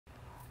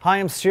Hi,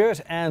 I'm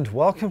Stuart and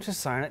welcome to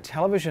SIRENNET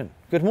Television.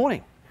 Good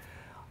morning.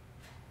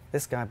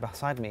 This guy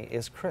beside me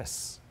is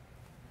Chris.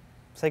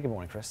 Say good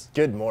morning, Chris.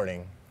 Good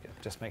morning.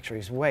 Just make sure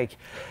he's awake.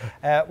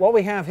 What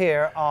we have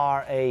here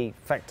are in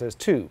fact, there's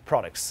two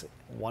products,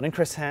 one in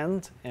Chris'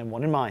 hand and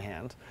one in my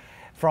hand,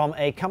 from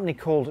a company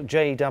called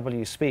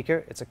JW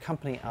Speaker. It's a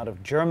company out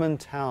of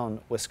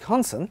Germantown,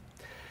 Wisconsin.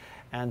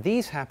 And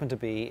these happen to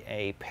be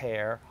a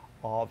pair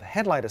of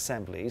headlight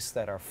assemblies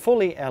that are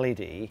fully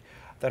LED,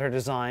 that are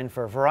designed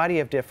for a variety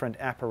of different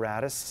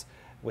apparatus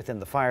within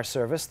the fire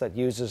service that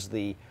uses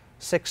the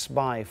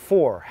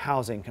 6x4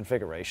 housing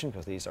configuration,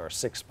 because these are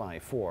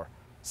 6x4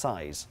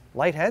 size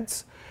light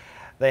heads.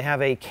 They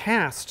have a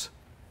cast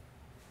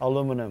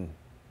aluminum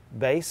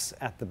base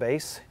at the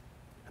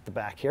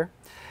back here,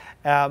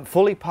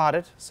 fully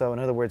potted, so in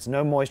other words,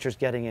 no moisture is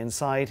getting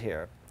inside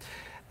here.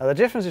 Now, the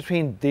difference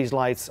between these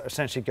lights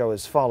essentially go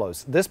as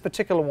follows. This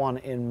particular one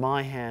in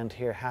my hand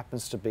here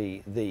happens to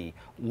be the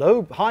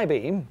high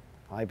beam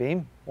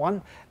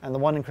one, and the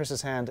one in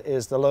Chris's hand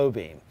is the low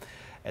beam.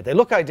 They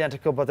look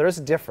identical, but there is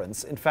a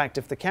difference. In fact,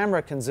 if the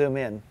camera can zoom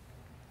in,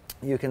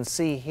 you can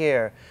see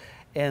here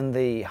in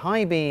the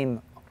high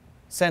beam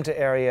center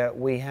area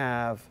we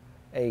have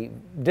a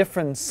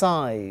different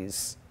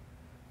size.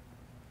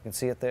 You can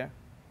see it there.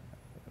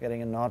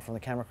 Getting a nod from the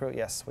camera crew?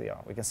 Yes, we are.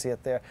 We can see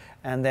it there.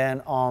 And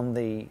then on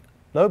the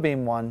low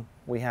beam one,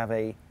 we have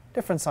a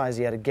different size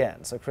yet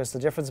again. So Chris, the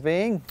difference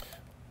being?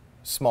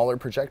 Smaller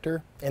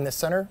projector in the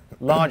center.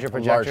 Larger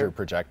projector. Larger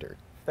projector.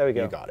 There we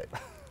go. You got it.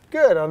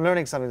 Good, I'm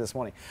learning something this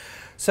morning.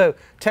 So,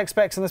 tech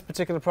specs on this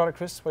particular product,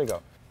 Chris, what do you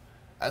got?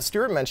 As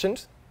Stuart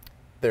mentioned,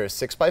 they're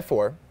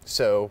 6x4,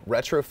 so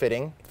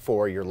retrofitting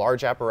for your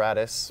large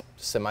apparatus,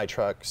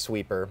 semi-truck,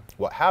 sweeper,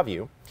 what have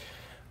you.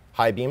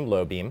 High beam,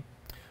 low beam.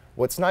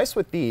 What's nice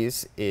with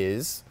these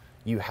is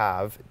you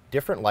have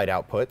different light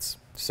outputs.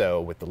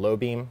 So with the low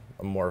beam,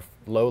 a more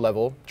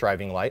low-level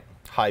driving light,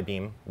 high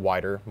beam,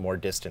 wider, more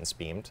distance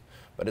beamed.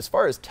 But as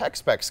far as tech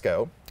specs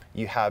go,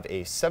 you have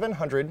a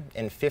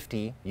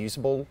 750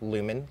 usable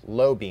lumen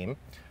low beam,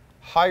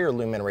 higher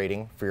lumen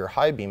rating for your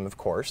high beam, of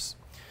course.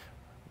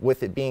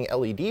 With it being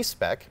LED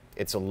spec,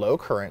 it's a low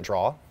current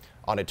draw.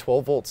 On a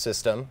 12-volt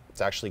system,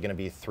 it's actually going to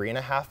be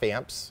 3.5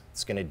 amps.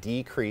 It's going to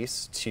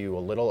decrease to a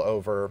little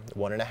over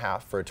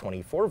 1.5 for a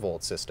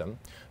 24-volt system.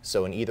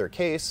 So in either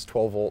case,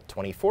 12-volt,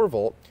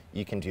 24-volt,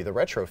 you can do the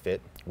retrofit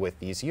with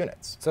these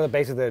units. So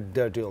basically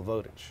they're dual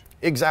voltage.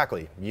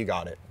 Exactly, you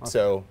got it. Okay.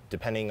 So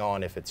depending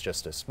on if it's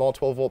just a small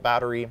 12-volt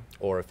battery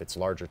or if it's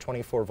larger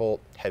 24-volt,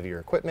 heavier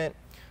equipment,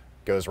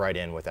 goes right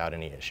in without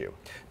any issue.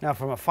 Now,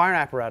 from a fire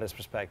apparatus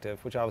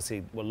perspective, which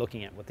obviously we're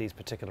looking at with these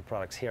particular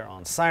products here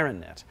on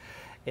SIRENNET,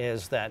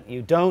 is that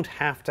you don't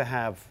have to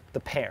have the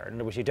pair. In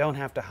other words, you don't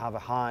have to have a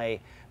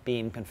high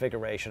beam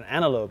configuration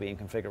and a low beam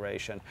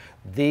configuration.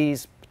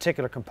 These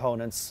particular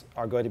components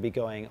are going to be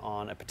going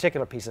on a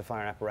particular piece of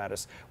fire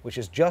apparatus, which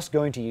is just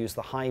going to use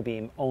the high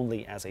beam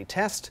only as a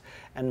test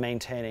and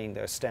maintaining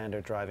their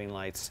standard driving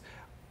lights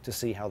to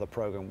see how the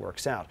program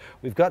works out.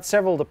 We've got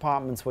several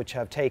departments which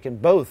have taken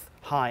both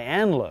high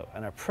and low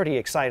and are pretty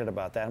excited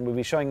about that, and we'll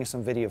be showing you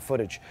some video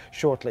footage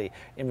shortly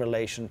in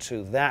relation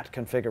to that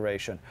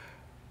configuration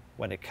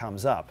when it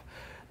comes up.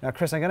 Now,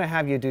 Chris, I'm going to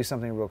have you do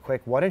something real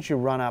quick. Why don't you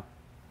run up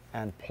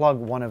and plug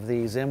one of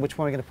these in? Which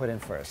one are we going to put in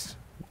first?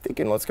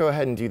 Thinking, let's go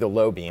ahead and do the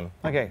low beam.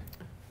 Okay.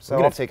 So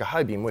I'm going to take a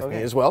high beam with me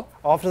as well.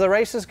 Off to the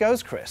races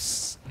goes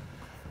Chris.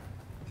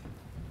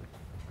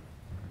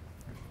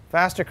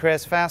 Faster,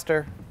 Chris,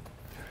 faster.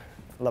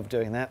 Love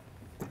doing that.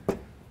 Are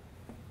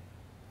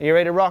you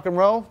ready to rock and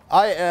roll?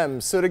 I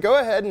am. So to go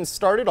ahead and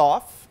start it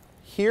off,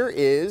 here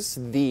is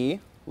the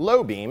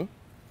low beam.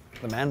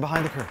 The man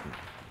behind the curtain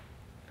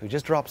who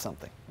just dropped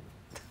something.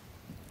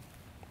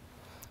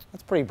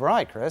 That's pretty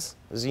bright, Chris.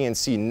 As you can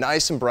see,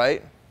 nice and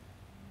bright.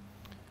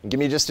 And give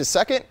me just a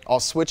second, I'll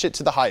switch it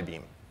to the high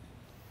beam.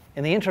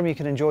 In the interim, you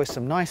can enjoy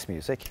some nice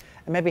music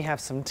and maybe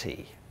have some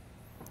tea.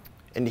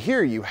 And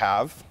here you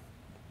have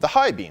the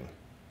high beam.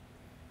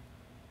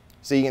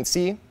 So you can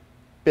see a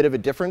bit of a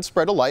different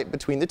spread of light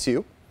between the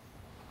two.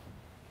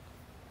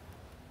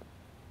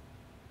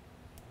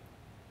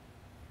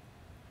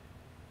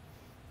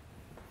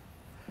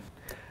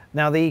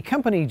 Now, the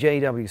company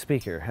JW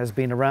Speaker has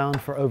been around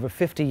for over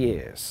 50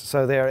 years,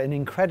 so they're an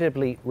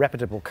incredibly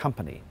reputable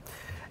company.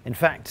 In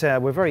fact,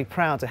 we're very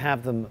proud to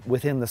have them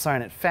within the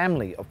SIRENNET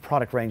family of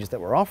product ranges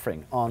that we're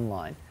offering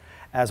online,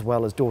 as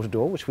well as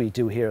door-to-door, which we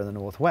do here in the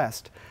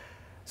Northwest.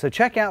 So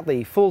check out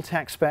the full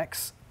tech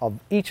specs of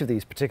each of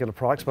these particular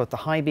products, both the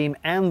high beam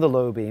and the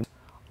low beam.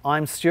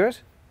 I'm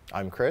Stuart.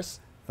 I'm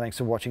Chris. Thanks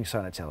for watching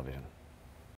SIRENNET Television.